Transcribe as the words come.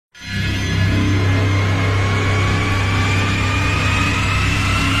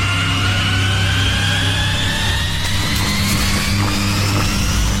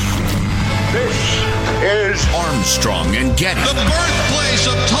Getty. The birthplace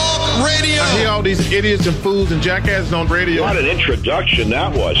of talk radio. I hear all these idiots and fools and jackasses on radio. What an introduction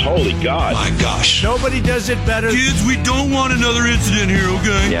that was. Holy God. My gosh. Nobody does it better. Kids, we don't want another incident here,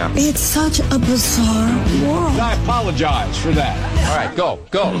 okay? Yeah. It's such a bizarre world. I apologize for that. All right, go.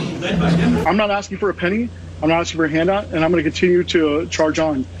 I'm not asking for a penny. I'm not asking for a handout, and I'm going to continue to charge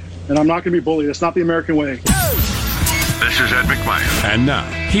on. And I'm not going to be bullied. It's not the American way. This is Ed McMahon. And now,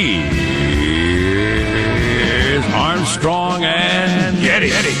 here's Armstrong and Getty.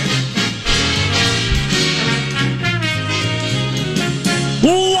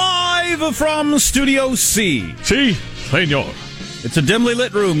 Live from Studio C. Si, senor. It's a dimly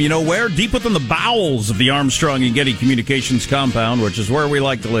lit room, you know where? Deep within the bowels of the Armstrong and Getty Communications compound, which is where we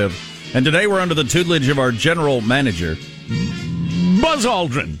like to live. And today we're under the tutelage of our general manager, Buzz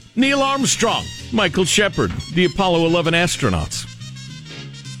Aldrin, Neil Armstrong, Michael Shepard, the Apollo 11 astronauts.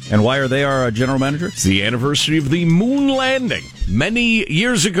 And why are they our general manager? It's the anniversary of the moon landing. Many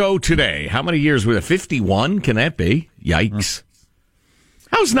years ago today. How many years was it? 51? Can that be? Yikes.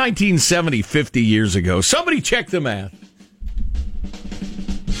 How's 1970 50 years ago? Somebody check the math.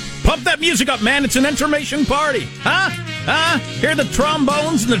 Pump that music up, man. It's an intermission party. Huh? Hear the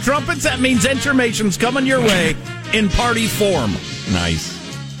trombones and the trumpets? That means intermission's coming your way in party form. Nice.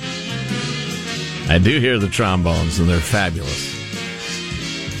 I do hear the trombones, and they're fabulous.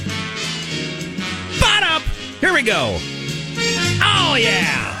 Butt up! Here we go. Oh,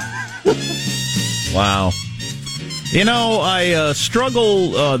 yeah! Wow. You know, I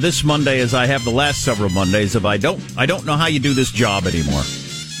struggle this Monday as I have the last several Mondays if I don't know how you do this job anymore.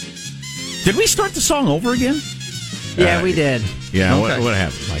 Did we start the song over again? Yeah, we did. Yeah, okay. what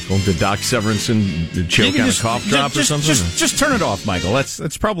happened, Michael? Did Doc Severinsen choke on a cough drop or something? Just turn it off, Michael.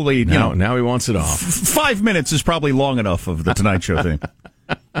 That's probably, now he wants it off. 5 minutes is probably long enough of the Tonight Show thing.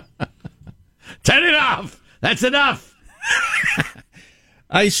 Turn it off! That's enough!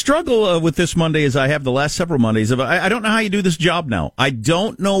 I struggle with this Monday as I have the last several Mondays. I don't know how you do this job now. I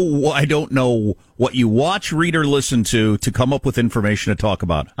don't know what you watch, read, or listen to come up with information to talk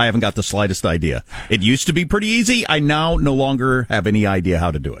about. I haven't got the slightest idea. It used to be pretty easy. I now no longer have any idea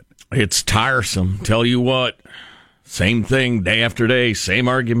how to do it. It's tiresome. Tell you what. Same thing day after day. Same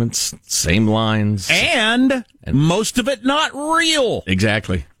arguments. Same lines. And most of it not real.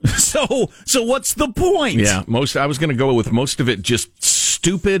 Exactly. So what's the point? Yeah, I was going to go with most of it just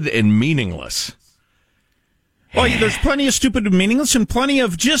stupid and meaningless. Oh, yeah, there's plenty of stupid and meaningless, and plenty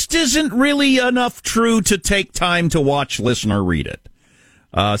of just isn't really enough true to take time to watch, listen, or read it.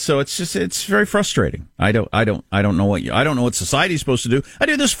 So it's very frustrating. I don't know what society's supposed to do. I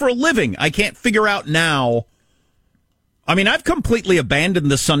do this for a living. I can't figure out now. I mean, I've completely abandoned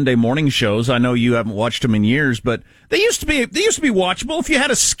the Sunday morning shows. I know you haven't watched them in years, but they used to be watchable if you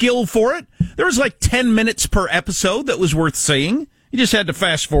had a skill for it. There was like 10 minutes per episode that was worth seeing. You just had to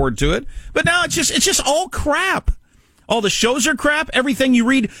fast forward to it. But now it's just all crap. All the shows are crap. Everything you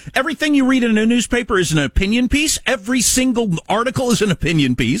read in a newspaper is an opinion piece. Every single article is an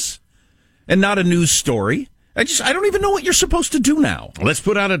opinion piece and not a news story. I don't even know what you're supposed to do now. Let's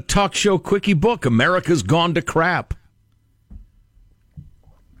put out a talk show quickie book. America's gone to crap.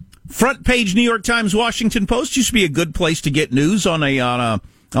 Front page New York Times, Washington Post used to be a good place to get news on a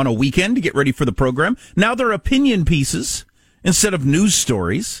weekend to get ready for the program. Now they're opinion pieces instead of news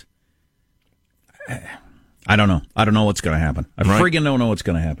stories. I don't know. I don't know what's going to happen. I friggin' don't know what's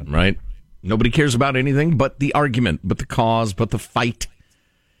going to happen. Right. Nobody cares about anything but the argument, but the cause, but the fight.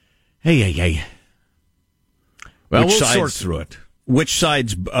 Hey. Well, we'll sort through it. Which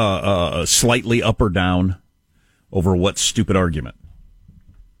side's slightly up or down over what stupid argument?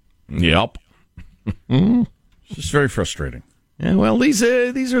 Yep. It's just very frustrating. Yeah, well, these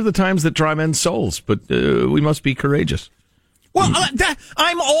are the times that try men's souls, but we must be courageous. Well,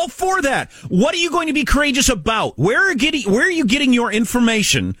 I'm all for that. What are you going to be courageous about? Where are you getting your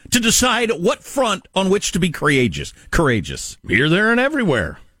information to decide what front on which to be courageous? Here, there, and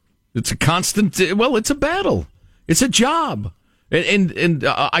everywhere. It's a constant. Well, it's a battle. It's a job. And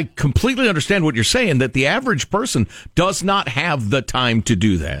I completely understand what you're saying, that the average person does not have the time to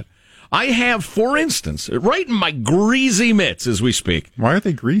do that. I have, for instance, right in my greasy mitts as we speak. Why are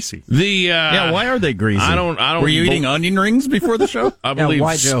they greasy? Why are they greasy? I don't. Were you eating onion rings before the show? I believe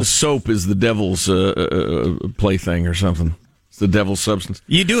soap is the devil's plaything or something. It's the devil's substance.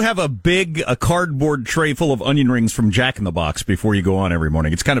 You do have a cardboard tray full of onion rings from Jack in the Box before you go on every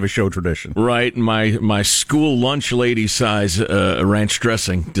morning. It's kind of a show tradition. Right. My school lunch lady size ranch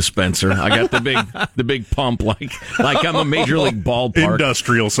dressing dispenser. I got the big pump like I'm a major league ballpark.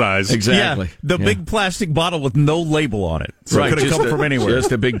 Industrial size. Exactly. Yeah, the big plastic bottle with no label on it. So right, it could have come from anywhere.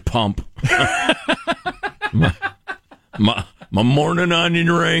 Just a big pump. my morning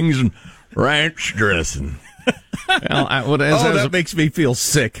onion rings and ranch dressing. Well, that makes me feel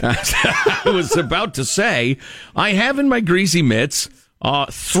sick. I was about to say, I have in my Greezy Mitts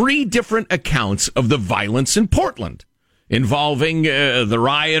 3 different accounts of the violence in Portland involving the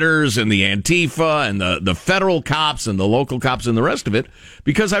rioters and the Antifa and the federal cops and the local cops and the rest of it,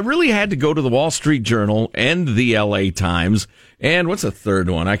 because I really had to go to the Wall Street Journal and the LA Times and what's the third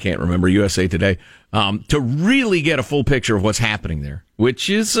one? I can't remember, USA Today, to really get a full picture of what's happening there, which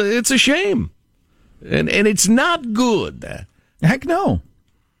is, it's a shame. And it's not good. Heck no.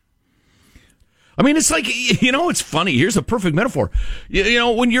 I mean, it's like, it's funny. Here's a perfect metaphor.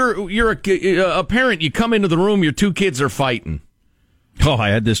 When you're a parent, you come into the room, your 2 kids are fighting. Oh, I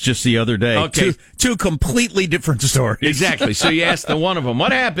had this just the other day. Okay. Two completely different stories. Exactly. So you ask the one of them,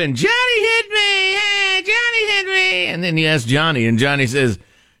 what happened? Johnny hit me. Hey, Johnny hit me. And then you ask Johnny, and Johnny says,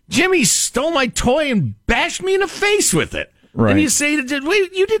 Jimmy stole my toy and bashed me in the face with it. Right. And you say,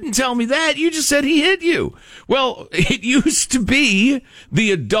 wait, you didn't tell me that. You just said he hit you. Well, it used to be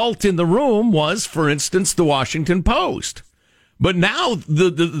the adult in the room was, for instance, the Washington Post. But now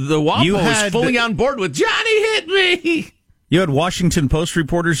the WAPO is fully on board with Johnny hit me. You had Washington Post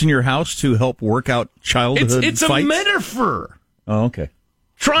reporters in your house to help work out childhood It's fights? a metaphor. Oh, okay.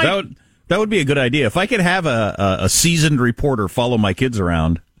 That would be a good idea. If I could have a seasoned reporter follow my kids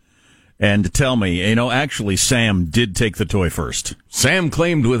around and tell me, actually, Sam did take the toy first. Sam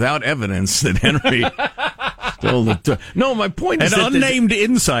claimed without evidence that Henry stole the toy. No, my point is an unnamed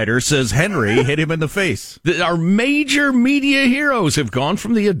insider says Henry hit him in the face. Our major media heroes have gone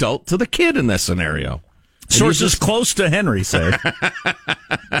from the adult to the kid in this scenario. Sources close to Henry say.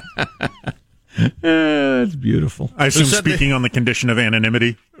 That's beautiful. I assume speaking on the condition of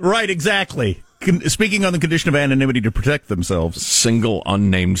anonymity. Right, exactly. Speaking on the condition of anonymity to protect themselves. Single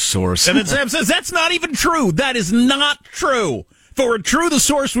unnamed source. And then Sam says, that's not even true. That is not true. If it were true, the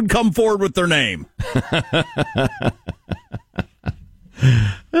source would come forward with their name.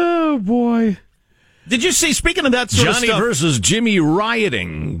 Oh, boy. Did you see, speaking of that sort Johnny of stuff, versus Jimmy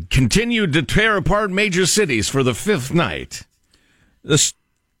rioting continued to tear apart major cities for the 5th night.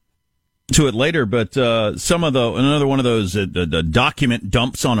 To it later, but another one of those document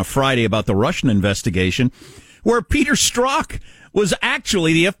dumps on a Friday about the Russian investigation, where Peter Strzok was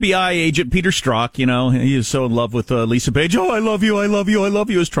actually the FBI agent. Peter Strzok, he is so in love with Lisa Page. Oh, I love you, I love you, I love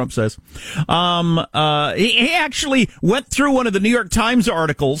you, as Trump says. He actually went through one of the New York Times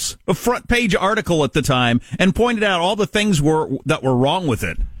articles, a front page article at the time, and pointed out all the things that were wrong with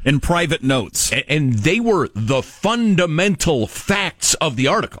it in private notes. And they were the fundamental facts of the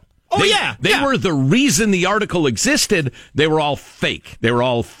article. They were the reason the article existed. They were all fake. They were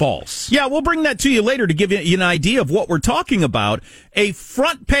all false. Yeah, we'll bring that to you later to give you an idea of what we're talking about. A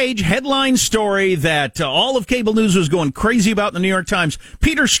front page headline story that all of cable news was going crazy about in the New York Times.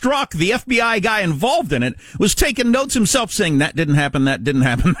 Peter Strzok, the FBI guy involved in it, was taking notes himself saying, that didn't happen, that didn't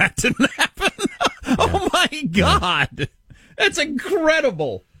happen, that didn't happen. Oh, my God. That's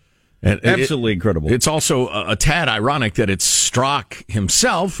incredible. Absolutely incredible. It's also a tad ironic that it's Strzok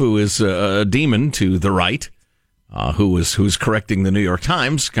himself, who is a demon to the right, who's correcting the New York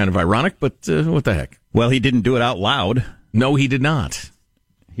Times. Kind of ironic, but what the heck? Well, he didn't do it out loud. No, he did not.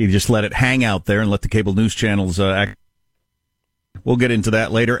 He just let it hang out there and let the cable news channels act. We'll get into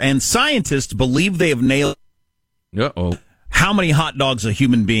that later. And scientists believe they have nailed how many hot dogs a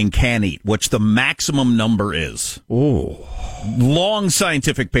human being can eat, which the maximum number is. Oh. Long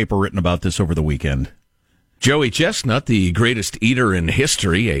scientific paper written about this over the weekend. Joey Chestnut, the greatest eater in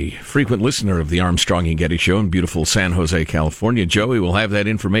history, a frequent listener of the Armstrong and Getty Show in beautiful San Jose, California. Joey will have that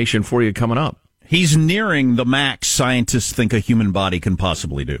information for you coming up. He's nearing the max scientists think a human body can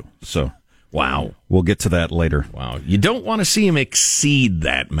possibly do. So, wow. We'll get to that later. Wow. You don't want to see him exceed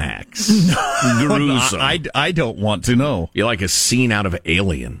that max. Gruesome. I don't want to know. You're like a scene out of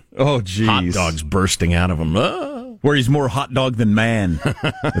Alien. Oh, geez. Hot dogs bursting out of him. Where he's more hot dog than man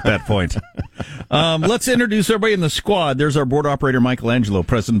at that point. Let's introduce everybody in the squad. There's our board operator, Michelangelo,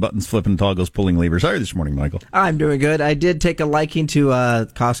 pressing buttons, flipping toggles, pulling levers. How are you this morning, Michael? I'm doing good. I did take a liking to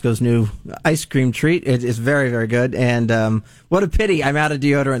Costco's new ice cream treat. It is very, very good. And what a pity. I'm out of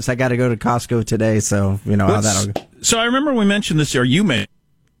deodorants. I got to go to Costco today, so how that'll go. So I remember we mentioned this, or you may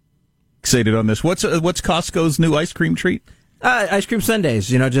excited on this. What's Costco's new ice cream treat? Ice cream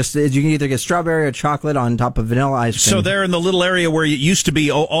sundaes, you can either get strawberry or chocolate on top of vanilla ice cream. So they're in the little area where it used to be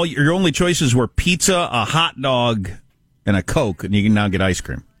all your only choices were pizza, a hot dog, and a Coke, and you can now get ice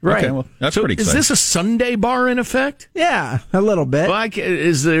cream. Right. Okay, well, that's pretty exciting. Is this a Sunday bar in effect? Yeah, a little bit. Like,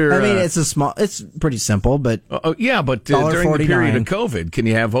 is there? I mean, it's pretty simple, but yeah, but during the period of COVID, can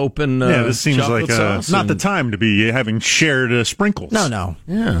you have open? This seems like not the time to be having shared sprinkles. No.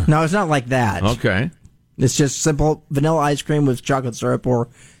 Yeah. No, it's not like that. Okay. It's just simple vanilla ice cream with chocolate syrup or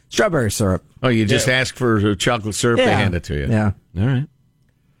strawberry syrup. Oh, you just ask for chocolate syrup, they hand it to you. Yeah. All right.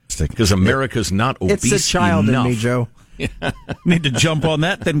 Because America's not obese It's a child enough. in me, Joe. Need to jump on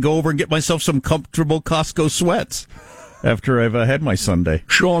that, then go over and get myself some comfortable Costco sweats after I've had my sundae.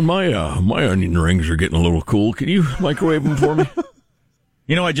 Sean, my onion rings are getting a little cool. Can you microwave them for me?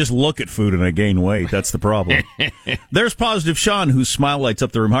 You know, I just look at food and I gain weight. That's the problem. There's Positive Sean, whose smile lights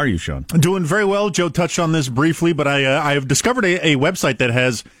up the room. How are you, Sean? Doing very well. Joe touched on this briefly, but I have discovered a website that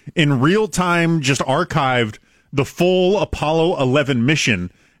has, in real time, just archived the full Apollo 11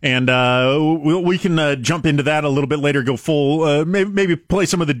 mission. And we can jump into that a little bit later, go full, maybe play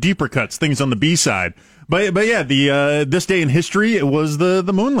some of the deeper cuts, things on the B side. But yeah, this day in history, it was the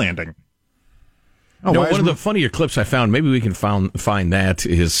moon landing. Oh, one of the funnier clips I found, maybe we can find that,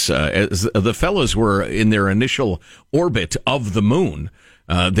 is as the fellows were in their initial orbit of the moon,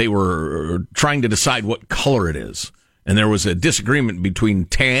 they were trying to decide what color it is. And there was a disagreement between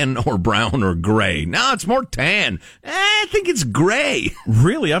tan or brown or gray. No, it's more tan. I think it's gray.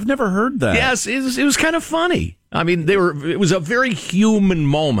 Really? I've never heard that. Yes, it was kind of funny. I mean, it was a very human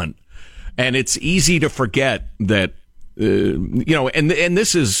moment. And it's easy to forget that, and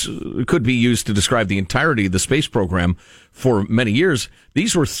this could be used to describe the entirety of the space program for many years.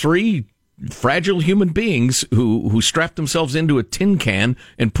 These were three fragile human beings who strapped themselves into a tin can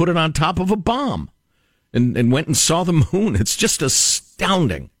and put it on top of a bomb. And went and saw the moon. It's just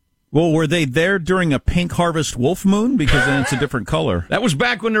astounding. Well, were they there during a pink harvest wolf moon? Because then it's a different color. That was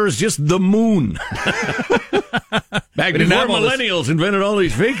back when there was just the moon. Back before millennials invented all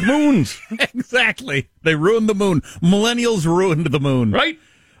these fake moons. Exactly. They ruined the moon. Millennials ruined the moon. Right?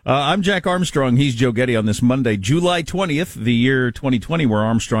 I'm Jack Armstrong. He's Joe Getty on this Monday, July 20th, the year 2020. We're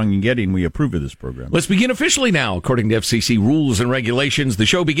Armstrong and Getty, and we approve of this program. Let's begin officially now. According to FCC rules and regulations, the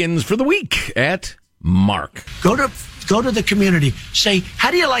show begins for the week at Mark. Go to the community. Say,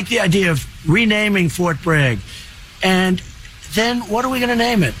 how do you like the idea of renaming Fort Bragg? And then what are we going to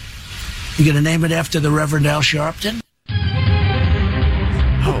name it? You going to name it after the Reverend Al Sharpton?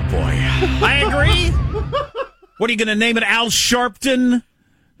 Oh, boy. I agree. What are you going to name it? Al Sharpton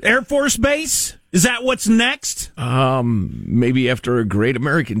Air Force Base? Is that what's next? Maybe after a great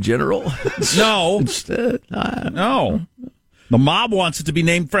American general? No. Instead, no. The mob wants it to be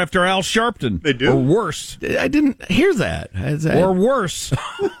named after Al Sharpton. They do. Or worse. I didn't hear that. Or worse.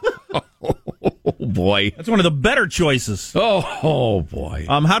 Oh, boy. That's one of the better choices. Oh, boy.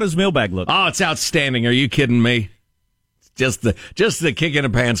 How does Mailbag look? Oh, it's outstanding. Are you kidding me? Just the kick in the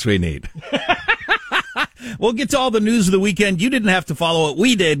pants we need. We'll get to all the news of the weekend. You didn't have to follow it.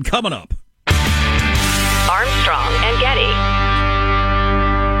 We did. Coming up. Armstrong and Getty.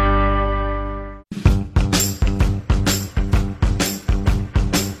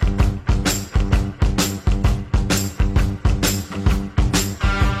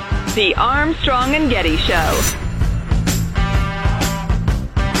 The Armstrong and Getty Show.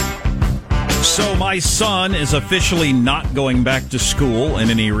 So my son is officially not going back to school in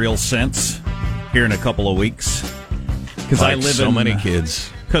any real sense here in a couple of weeks. Because I live so many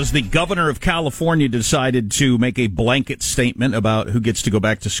kids. Because the governor of California decided to make a blanket statement about who gets to go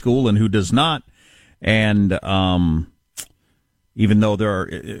back to school and who does not. And even though there are,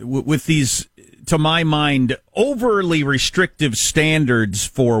 with these, to my mind, overly restrictive standards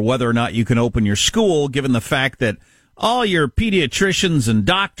for whether or not you can open your school, given the fact that all your pediatricians and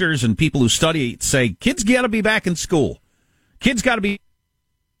doctors and people who study say kids got to be back in school. Kids got to be,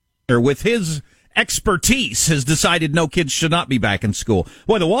 or with his expertise, has decided no, kids should not be back in school.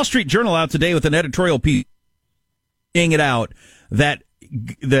 Boy, the Wall Street Journal out today with an editorial piece saying it out that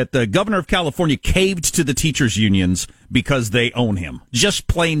the governor of California caved to the teachers' unions because they own him. Just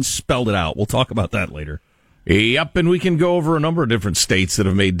plain spelled it out. We'll talk about that later. Yep, and we can go over a number of different states that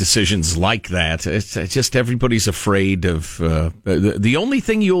have made decisions like that. It's just everybody's afraid of... the only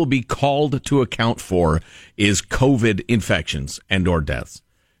thing you will be called to account for is COVID infections and or deaths.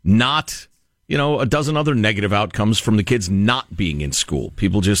 Not, a dozen other negative outcomes from the kids not being in school.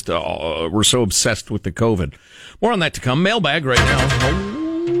 People just were so obsessed with the COVID. More on that to come. Mailbag right now.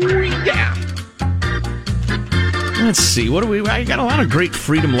 Oh, yeah. Let's see. I got a lot of great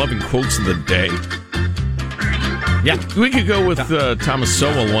freedom-loving quotes of the day. Yeah, we could go with Thomas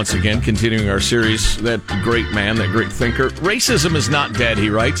Sowell once again, continuing our series. That great man, that great thinker. Racism is not dead, he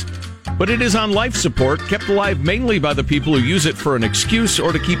writes, but it is on life support, kept alive mainly by the people who use it for an excuse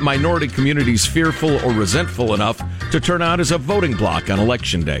or to keep minority communities fearful or resentful enough to turn out as a voting bloc on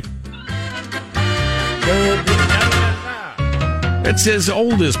Election Day. It's as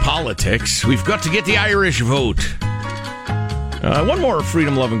old as politics. We've got to get the Irish vote. One more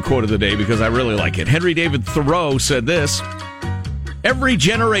freedom-loving quote of the day because I really like it. Henry David Thoreau said this: "Every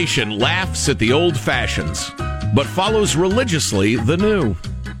generation laughs at the old fashions, but follows religiously the new."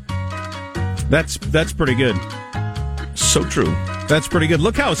 That's pretty good. So true. That's pretty good.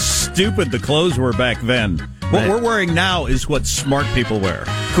 Look how stupid the clothes were back then. What we're wearing now is what smart people wear.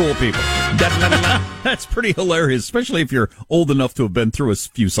 Cool people. That's pretty hilarious, especially if you're old enough to have been through a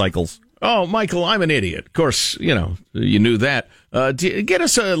few cycles. Oh, Michael, I'm an idiot. Of course, you knew that. Get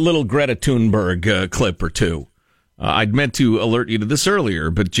us a little Greta Thunberg clip or two. I'd meant to alert you to this earlier,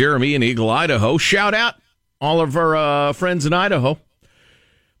 but Jeremy in Eagle, Idaho, shout out all of our friends in Idaho.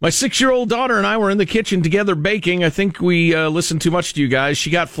 My 6-year-old daughter and I were in the kitchen together baking. I think we listened too much to you guys.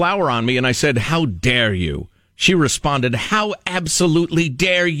 She got flour on me, and I said, "How dare you?" She responded, "How absolutely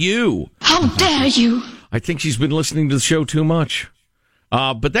dare you?" How dare you? I think she's been listening to the show too much.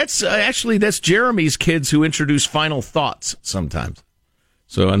 But that's Jeremy's kids who introduce final thoughts sometimes.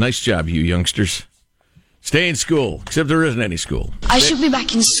 So a nice job, you youngsters. Stay in school, except there isn't any school. I should be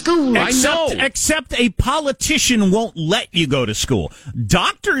back in school. I know. Except a politician won't let you go to school.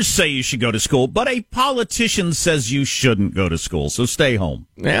 Doctors say you should go to school, but a politician says you shouldn't go to school, so stay home.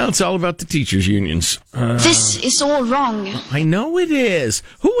 Well, it's all about the teachers' unions. This is all wrong. I know it is.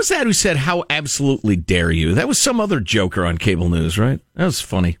 Who was that who said, "How absolutely dare you"? That was some other joker on cable news, right? That was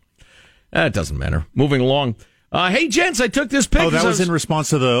funny. It doesn't matter. Moving along. Hey, gents, I took this picture. Oh, that was in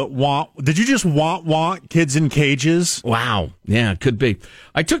response to the want. Did you just want kids in cages? Wow. Yeah, it could be.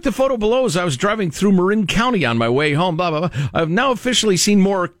 I took the photo below as I was driving through Marin County on my way home. Blah, blah, blah. I've now officially seen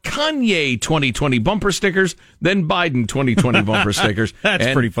more Kanye 2020 bumper stickers than Biden 2020 bumper stickers.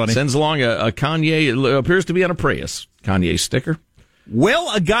 That's pretty funny. Sends along a Kanye, it appears to be on a Prius, Kanye sticker. Will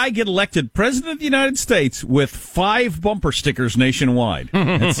a guy get elected president of the United States with 5 bumper stickers nationwide?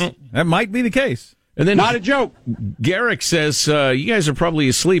 That might be the case. And then Not a joke. Garrick says, you guys are probably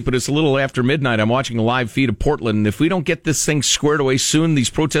asleep, but it's a little after midnight. I'm watching a live feed of Portland. And if we don't get this thing squared away soon, these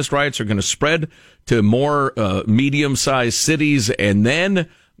protest riots are going to spread to more medium-sized cities. And then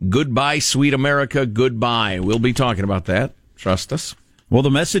goodbye, sweet America, goodbye. We'll be talking about that. Trust us. Well, the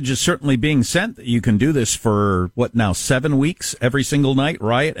message is certainly being sent that you can do this for, 7 weeks, every single night,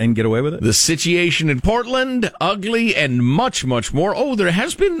 riot, and get away with it? The situation in Portland, ugly, and much, much more. Oh, there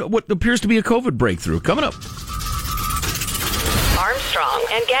has been what appears to be a COVID breakthrough. Coming up. Armstrong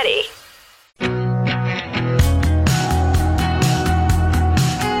and Getty.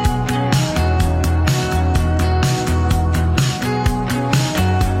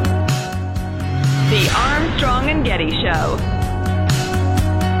 The Armstrong and Getty Show.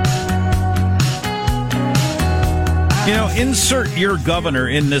 Insert your governor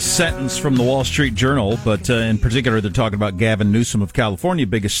in this sentence from the Wall Street Journal, but in particular, they're talking about Gavin Newsom of California,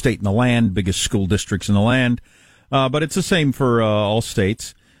 biggest state in the land, biggest school districts in the land, but it's the same for all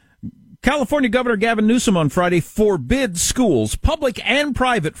states. California Governor Gavin Newsom on Friday forbids schools, public and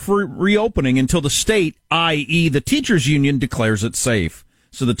private, for reopening until the state, i.e. the teachers union, declares it safe.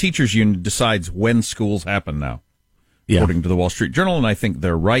 So the teachers union decides when schools happen now, according to the Wall Street Journal, and I think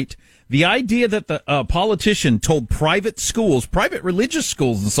they're right. The idea that the politician told private schools, private religious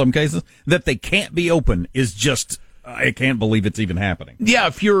schools in some cases, that they can't be open is just, I can't believe it's even happening. Yeah,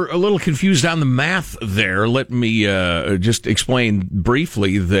 if you're a little confused on the math there, let me just explain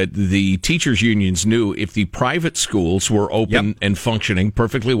briefly that the teachers' unions knew if the private schools were open and functioning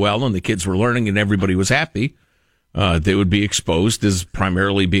perfectly well and the kids were learning and everybody was happy, they would be exposed as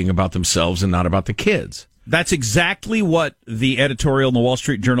primarily being about themselves and not about the kids. That's exactly what the editorial in the Wall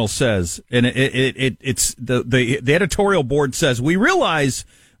Street Journal says, and it's the editorial board says, we realize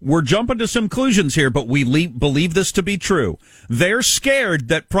we're jumping to some conclusions here, but we believe this to be true. They're scared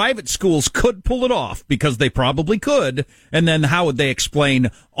that private schools could pull it off because they probably could, and then how would they explain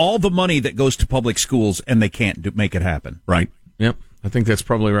all the money that goes to public schools and they can't make it happen? Right. Yep. I think that's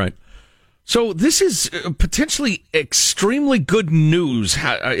probably right. So this is potentially extremely good news.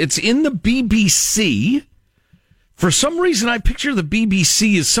 It's in the BBC. For some reason, I picture the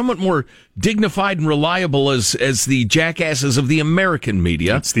BBC as somewhat more dignified and reliable as the jackasses of the American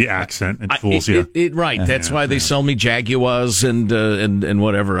media. It's the accent. It fools you. Right. That's why they sell me Jaguars and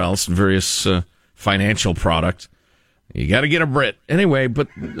whatever else, and various financial products. You got to get a Brit. Anyway, but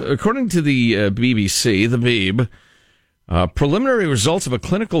according to the BBC, the Beeb, Preliminary results of a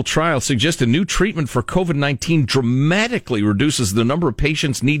clinical trial suggest a new treatment for COVID-19 dramatically reduces the number of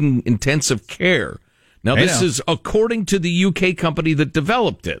patients needing intensive care. Now, this is according to the UK company that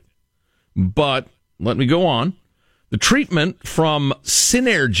developed it. But let me go on. The treatment from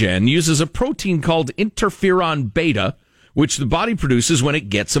Synergen uses a protein called interferon beta, which the body produces when it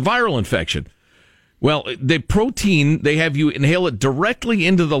gets a viral infection. Well, the protein, they have you inhale it directly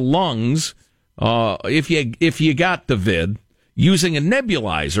into the lungs if you got the vid, using a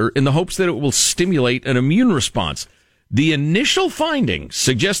nebulizer in the hopes that it will stimulate an immune response. The initial findings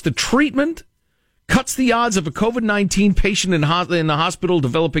suggest the treatment cuts the odds of a COVID-19 patient in the hospital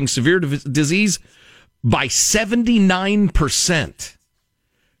developing severe disease by 79%.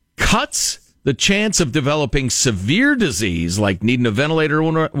 Cuts the chance of developing severe disease, like needing a ventilator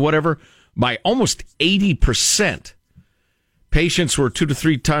or whatever, by almost 80%. Patients were 2 to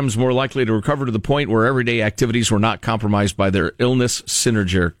 3 times more likely to recover to the point where everyday activities were not compromised by their illness,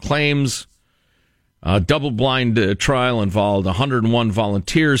 Synergen claims. A double-blind trial involved 101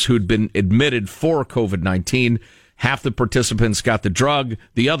 volunteers who'd been admitted for COVID-19. Half the participants got the drug.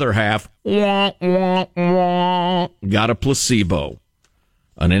 The other half got a placebo,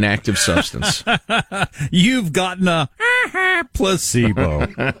 an inactive substance. You've gotten a placebo.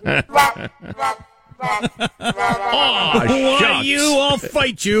 Why you? I'll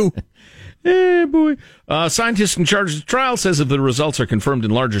fight you. Hey, boy. Scientists in charge of the trial says if the results are confirmed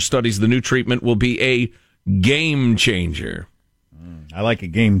in larger studies, the new treatment will be a game changer. I like a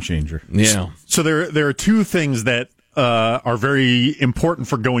game changer. Yeah. So there are two things that are very important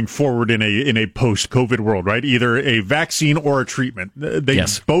for going forward in a post-COVID world, right? Either a vaccine or a treatment. They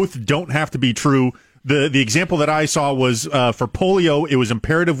both don't have to be true. The example that I saw was for polio, it was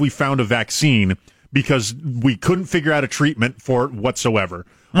imperative we found a vaccine because we couldn't figure out a treatment for it whatsoever.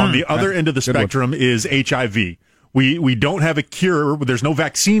 On the other end of the spectrum is HIV. We don't have a cure. There's no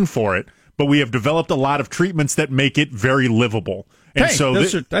vaccine for it, but we have developed a lot of treatments that make it very livable. And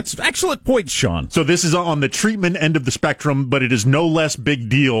that's excellent points, Sean. So this is on the treatment end of the spectrum, but it is no less big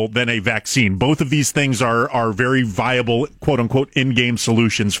deal than a vaccine. Both of these things are very viable, quote-unquote, in-game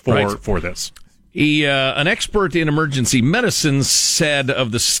solutions for this. An expert in emergency medicine said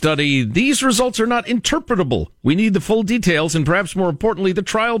of the study, these results are not interpretable. We need the full details and perhaps more importantly, the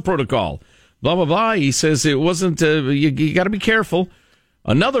trial protocol. Blah, blah, blah. He says it wasn't, you got to be careful.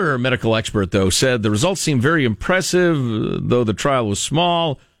 Another medical expert, though, said the results seem very impressive, though the trial was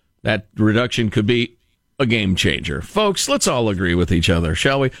small. That reduction could be a game changer. Folks, let's all agree with each other,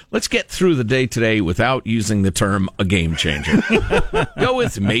 shall we? Let's get through the day today without using the term a game changer. Go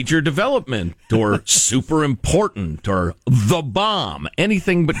with major development or super important or the bomb.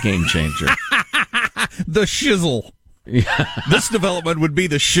 Anything but game changer. The shizzle. This development would be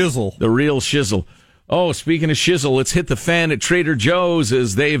the shizzle. The real shizzle. Oh, speaking of shizzle, let's hit the fan at Trader Joe's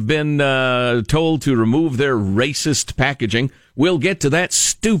as they've been told to remove their racist packaging. We'll get to that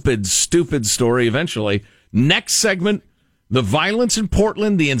stupid story eventually. Next segment, the violence in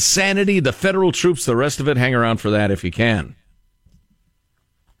Portland, the insanity, the federal troops, the rest of it. Hang around for that if you can.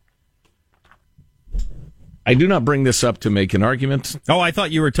 I do not bring this up to make an argument. Oh, I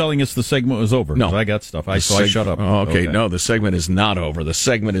thought you were telling us the segment was over. No. I got stuff. I shut up. Oh, okay. No, the segment is not over. The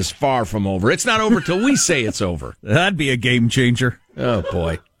segment is far from over. It's not over till we say it's over. That'd be a game changer. Oh,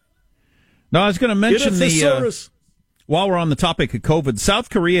 boy. No, I was going to mention while we're on the topic of COVID, South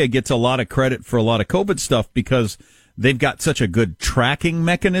Korea gets a lot of credit for a lot of COVID stuff because they've got such a good tracking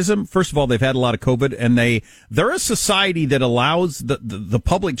mechanism. First of all, they've had a lot of COVID, and they're a society that allows the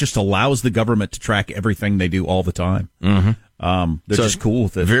public just allows the government to track everything they do all the time. Mm-hmm. They're just cool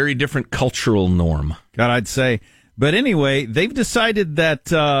with it. Very different cultural norm. God, I'd say. But anyway, they've decided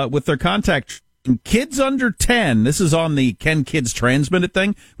that with their contact kids under 10, this is on the Can Kids Transmit It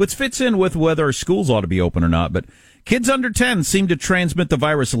thing, which fits in with whether schools ought to be open or not. But kids under 10 seem to transmit the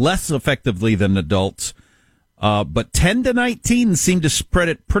virus less effectively than adults. But 10 to 19 seem to spread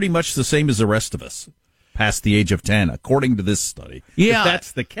it pretty much the same as the rest of us past the age of 10, according to this study. Yeah. If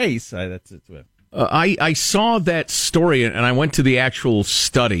that's the case, that's it. I saw that story and I went to the actual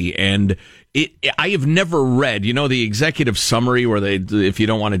study and I have never read, the executive summary where if you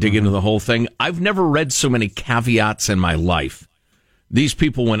don't want to dig into the whole thing, I've never read so many caveats in my life. These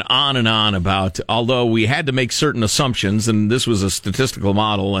people went on and on about, although we had to make certain assumptions and this was a statistical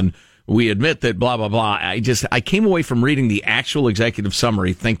model and we admit that blah, blah, blah. I came away from reading the actual executive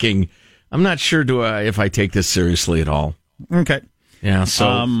summary thinking, I'm not sure if I take this seriously at all. Okay. Yeah,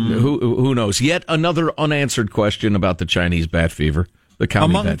 so who knows? Yet another unanswered question about the Chinese bat fever, the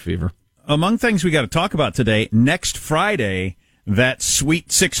county bat fever. Among things we got to talk about today, next Friday, that sweet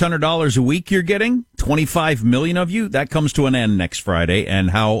 $600 a week you're getting, 25 million of you, that comes to an end next Friday,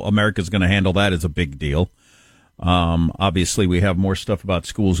 and how America's going to handle that is a big deal. Obviously, we have more stuff about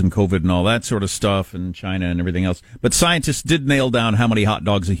schools and COVID and all that sort of stuff, and China and everything else. But scientists did nail down how many hot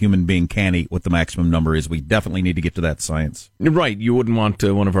dogs a human being can eat, what the maximum number is. We definitely need to get to that science. Right. You wouldn't want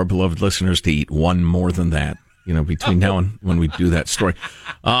one of our beloved listeners to eat one more than that, between now and when we do that story.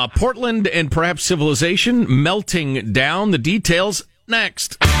 Portland and perhaps civilization melting down. The details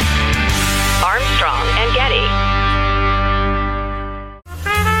next. Armstrong and Getty.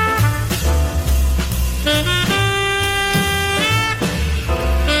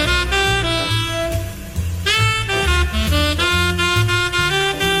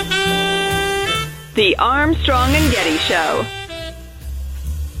 The Armstrong and Getty Show.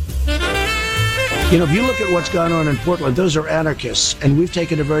 If you look at what's gone on in Portland, those are anarchists, and we've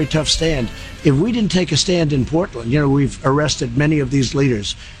taken a very tough stand. If we didn't take a stand in Portland, we've arrested many of these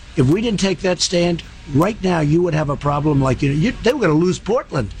leaders. If we didn't take that stand, right now you would have a problem like, they were going to lose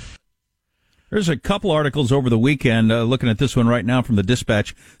Portland. There's a couple articles over the weekend, looking at this one right now from the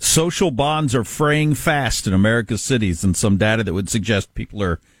Dispatch. Social bonds are fraying fast in America's cities, and some data that would suggest people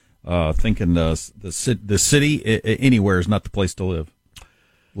are thinking the city anywhere is not the place to live,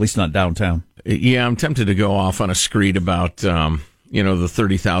 at least not downtown. Yeah, I'm tempted to go off on a screed about the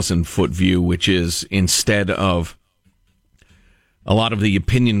 30,000-foot view, which is instead of a lot of the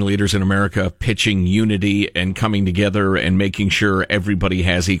opinion leaders in America pitching unity and coming together and making sure everybody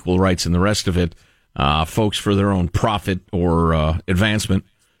has equal rights and the rest of it, folks for their own profit or advancement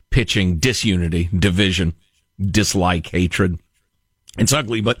pitching disunity, division, dislike, hatred. It's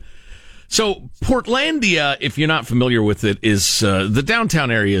ugly, but so Portlandia, if you're not familiar with it, is the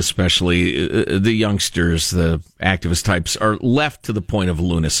downtown area, especially the youngsters, the activist types, are left to the point of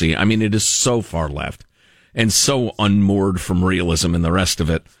lunacy. I mean, it is so far left and so unmoored from realism and the rest of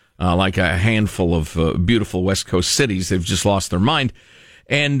it. Like a handful of beautiful West Coast cities, they've just lost their mind.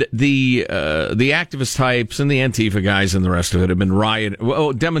 And the activist types and the Antifa guys and the rest of it have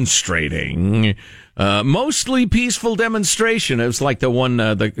been demonstrating. Mostly peaceful demonstration. It was like the one,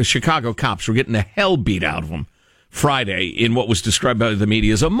 the Chicago cops were getting the hell beat out of them Friday in what was described by the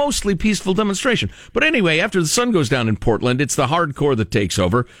media as a mostly peaceful demonstration. But anyway, after the sun goes down in Portland, it's the hardcore that takes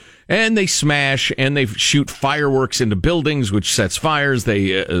over. And they smash and they shoot fireworks into buildings, which sets fires.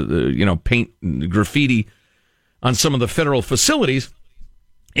 They, paint graffiti on some of the federal facilities.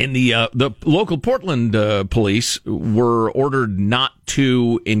 And the local Portland police were ordered not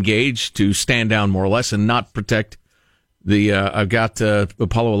to engage, to stand down more or less, and not protect the. I've got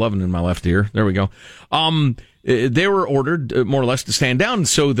Apollo 11 in my left ear. There we go. They were ordered more or less to stand down.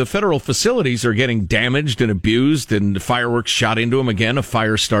 So the federal facilities are getting damaged and abused, and fireworks shot into them again. A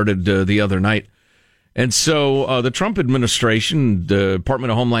fire started the other night. And so the Trump administration, the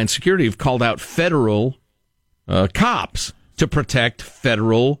Department of Homeland Security, have called out federal cops to protect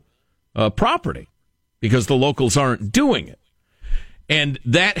federal property because the locals aren't doing it. And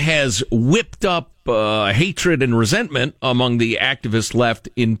that has whipped up hatred and resentment among the activist left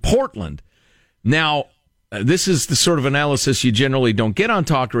in Portland. Now, this is the sort of analysis you generally don't get on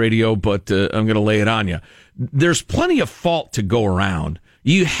talk radio, but I'm going to lay it on you. There's plenty of fault to go around.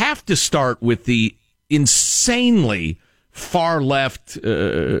 You have to start with the insanely far left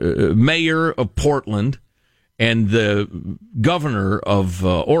mayor of Portland and the governor of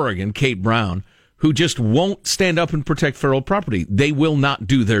Oregon, Kate Brown, who just won't stand up and protect federal property. They will not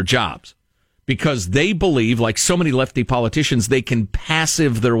do their jobs because they believe, like so many lefty politicians, they can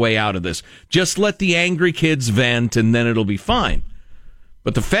passive their way out of this. Just let the angry kids vent and then it'll be fine.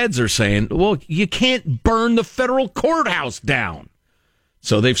 But the feds are saying, well, you can't burn the federal courthouse down.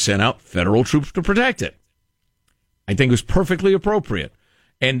 So they've sent out federal troops to protect it. I think it was perfectly appropriate.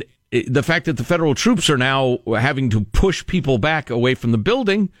 And the fact that the federal troops are now having to push people back away from the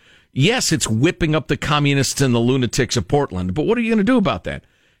building, yes, it's whipping up the communists and the lunatics of Portland. But what are you going to do about that?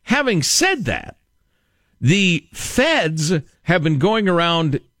 Having said that, the feds have been going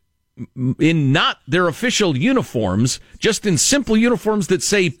around in not their official uniforms, just in simple uniforms that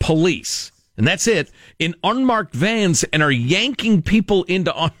say police. And that's it, in unmarked vans, and are yanking people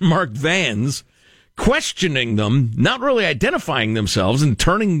into unmarked vans, questioning them, not really identifying themselves, and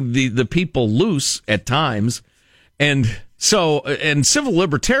turning the people loose at times. And so, and civil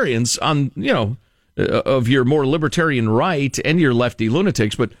libertarians on, of your more libertarian right and your lefty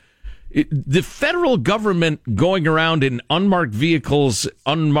lunatics, but the federal government going around in unmarked vehicles,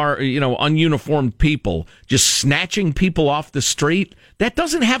 ununiformed people, just snatching people off the street, that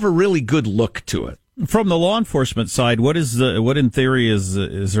doesn't have a really good look to it. From the law enforcement side, what in theory is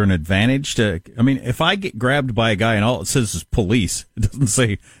there an advantage to? I mean, if I get grabbed by a guy and all it says is police, it doesn't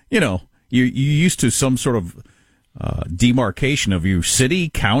say, you used to some sort of demarcation of you, city,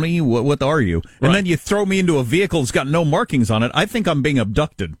 county, what are you? And Right. then you throw me into a vehicle that's got no markings on it. I think I'm being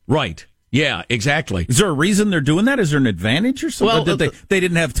abducted. Right. Yeah, exactly. Is there a reason they're doing that? Is there an advantage or something? Well, They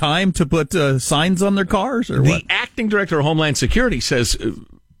didn't have time to put signs on their cars or what? The acting director of Homeland Security says,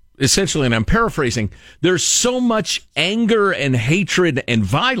 essentially, and I'm paraphrasing, there's so much anger and hatred and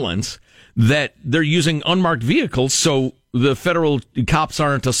violence that they're using unmarked vehicles so the federal cops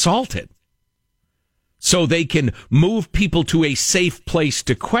aren't assaulted. So they can move people to a safe place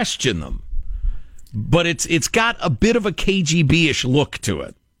to question them. But it's got a bit of a KGB-ish look to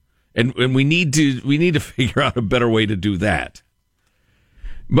it. And we need to figure out a better way to do that.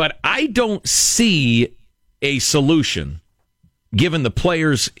 But I don't see a solution given the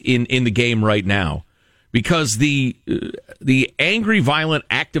players in the game right now, because the angry, violent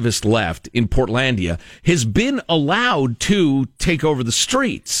activist left in Portlandia has been allowed to take over the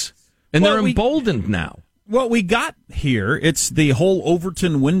streets, and they're emboldened now. What we got here, it's the whole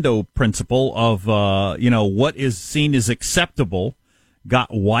Overton window principle of, what is seen as acceptable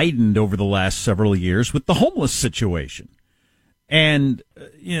got widened over the last several years with the homeless situation. And,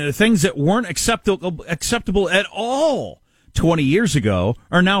 things that weren't acceptable at all 20 years ago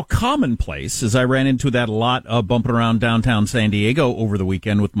are now commonplace, as I ran into that a lot bumping around downtown San Diego over the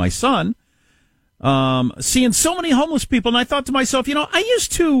weekend with my son, seeing so many homeless people. And I thought to myself, I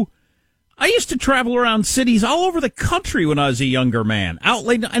used to travel around cities all over the country when I was a younger man,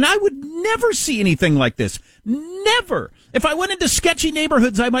 and I would never see anything like this. Never. If I went into sketchy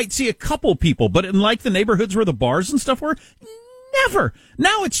neighborhoods, I might see a couple people, but in the neighborhoods where the bars and stuff were, never.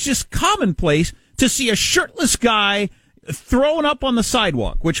 Now it's just commonplace to see a shirtless guy thrown up on the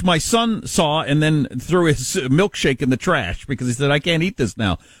sidewalk, which my son saw and then threw his milkshake in the trash because he said, I can't eat this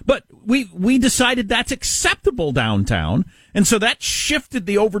now. But we decided that's acceptable downtown. And so that shifted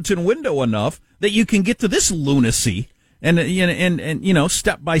the Overton window enough that you can get to this lunacy and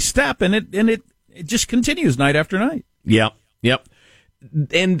step by step. And it just continues night after night. Yep.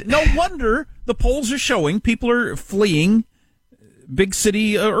 And no wonder the polls are showing people are fleeing big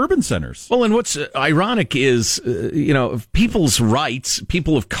city urban centers. Well, and what's ironic is, people's rights,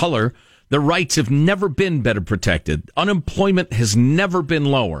 people of color, their rights have never been better protected. Unemployment has never been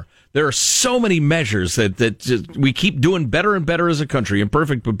lower. There are so many measures that we keep doing better and better as a country,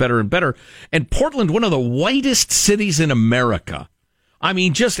 imperfect, but better and better. And Portland, one of the whitest cities in America. I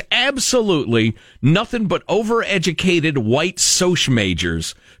mean, just absolutely nothing but overeducated white soc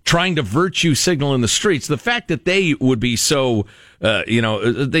majors trying to virtue signal in the streets. The fact that they would be so,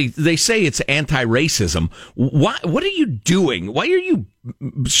 they say it's anti-racism. What are you doing? Why are you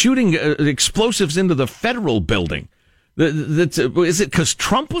shooting explosives into the federal building? Is it because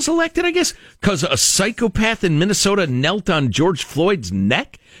Trump was elected, I guess? Because a psychopath in Minnesota knelt on George Floyd's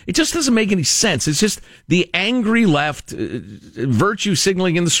neck? It just doesn't make any sense. It's just the angry left virtue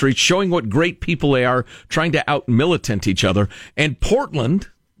signaling in the streets, showing what great people they are, trying to out-militant each other. And Portland,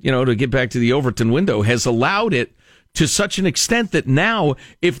 to get back to the Overton window, has allowed it to such an extent that now,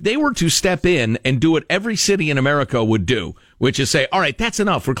 if they were to step in and do what every city in America would do, which is say, all right, that's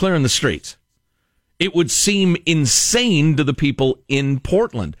enough, we're clearing the streets, it would seem insane to the people in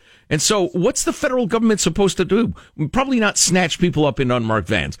Portland. And so what's the federal government supposed to do? Probably not snatch people up in unmarked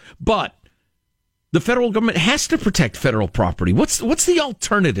vans, but the federal government has to protect federal property. What's the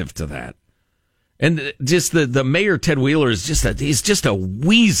alternative to that? And just the mayor, Ted Wheeler, is just a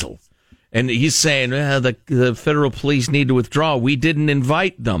weasel. And he's saying, the federal police need to withdraw. We didn't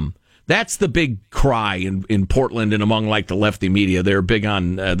invite them. That's the big cry in Portland and among the lefty media. They're big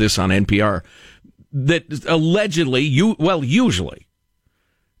on this on NPR. That allegedly, usually,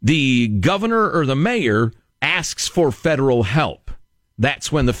 the governor or the mayor asks for federal help. That's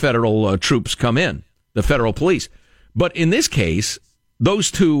when the federal troops come in, the federal police. But in this case,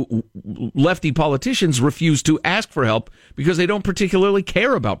 those two lefty politicians refuse to ask for help because they don't particularly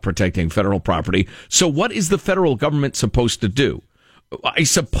care about protecting federal property. So what is the federal government supposed to do? I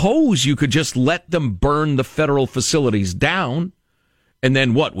suppose you could just let them burn the federal facilities down. And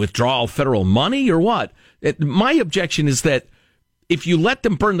then what, withdraw all federal money or what? My objection is that if you let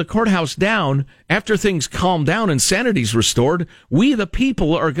them burn the courthouse down, after things calm down and sanity's restored, we the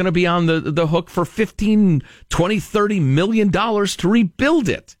people are going to be on the hook for $15, $20, $30 million to rebuild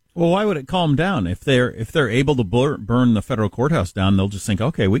it. Well, why would it calm down? If they're able to burn the federal courthouse down, they'll just think,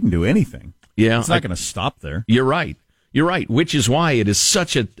 okay, we can do anything. Yeah, it's not going to stop there. You're right, which is why it is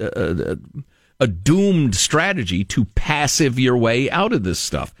such a doomed strategy to passive your way out of this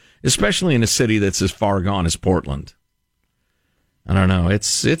stuff. especially in a city that's as far gone as Portland. I don't know.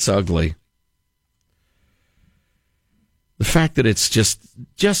 It's ugly. The fact that it's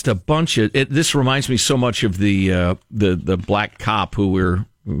just a bunch of this reminds me so much of the black cop who we were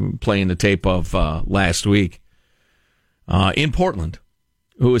playing the tape of last week in Portland,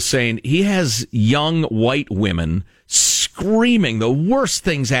 who was saying he has young white women screaming the worst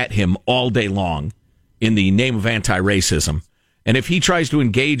things at him all day long in the name of anti-racism. And if he tries to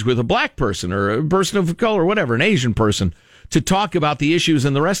engage with a black person or a person of color or whatever, an Asian person, to talk about the issues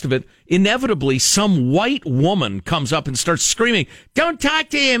and the rest of it, inevitably some white woman comes up and starts screaming, "Don't talk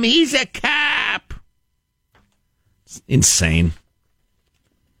to him, he's a cop!" It's insane.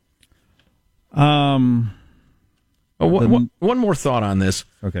 One more thought on this.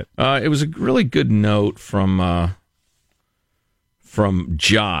 Okay. It was a really good note from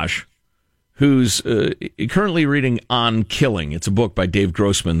Josh, who's currently reading On Killing. It's a book by Dave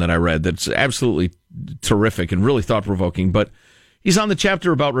Grossman that I read that's absolutely terrific and really thought-provoking. But he's on the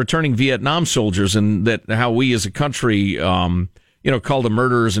chapter about returning Vietnam soldiers and that how we as a country, call them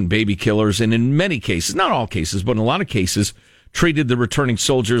murderers and baby killers. And in many cases, not all cases, but in a lot of cases, treated the returning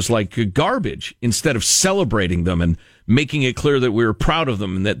soldiers like garbage instead of celebrating them and making it clear that we were proud of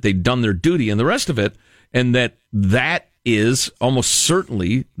them and that they'd done their duty and the rest of it. And that is almost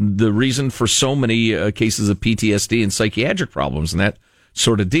certainly the reason for so many cases of PTSD and psychiatric problems and that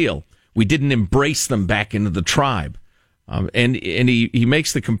sort of deal. We didn't embrace them back into the tribe. And he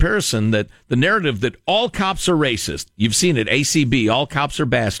makes the comparison that the narrative that all cops are racist, you've seen it, ACB, all cops are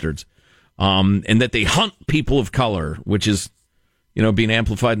bastards, and that they hunt people of color, which is, being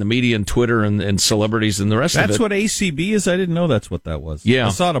amplified in the media and Twitter and celebrities and the rest of it. That's what ACB is? I didn't know that's what that was. Yeah. I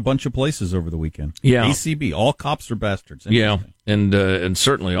saw it a bunch of places over the weekend. Yeah. ACB, all cops are bastards. Yeah, and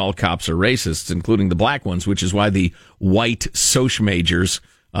certainly all cops are racists, including the black ones, which is why the white soc majors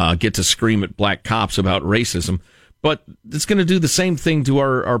get to scream at black cops about racism. But it's going to do the same thing to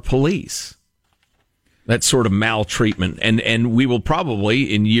our police. That sort of maltreatment. And we will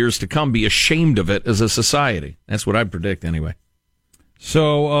probably, in years to come, be ashamed of it as a society. That's what I predict, anyway.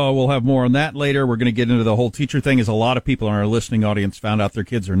 So we'll have more on that later. We're going to get into the whole teacher thing, as a lot of people in our listening audience found out their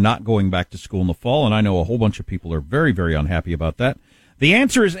kids are not going back to school in the fall, and I know a whole bunch of people are very, very unhappy about that. The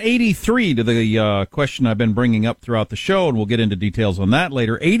answer is 83 to the question I've been bringing up throughout the show, and we'll get into details on that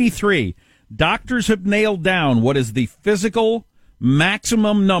later. 83. Doctors have nailed down what is the physical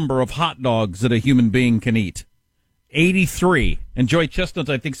maximum number of hot dogs that a human being can eat. 83. And Joy Chestnut,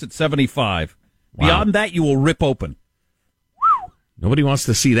 I think, is at 75. Wow. Beyond that, you will rip open. Nobody wants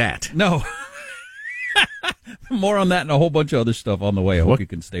to see that. No. More on that and a whole bunch of other stuff on the way. I hope you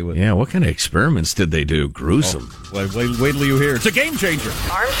can stay with me. Yeah, what kind of experiments did they do? Gruesome. Wait till you hear. It's a game changer.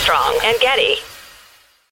 Armstrong and Getty.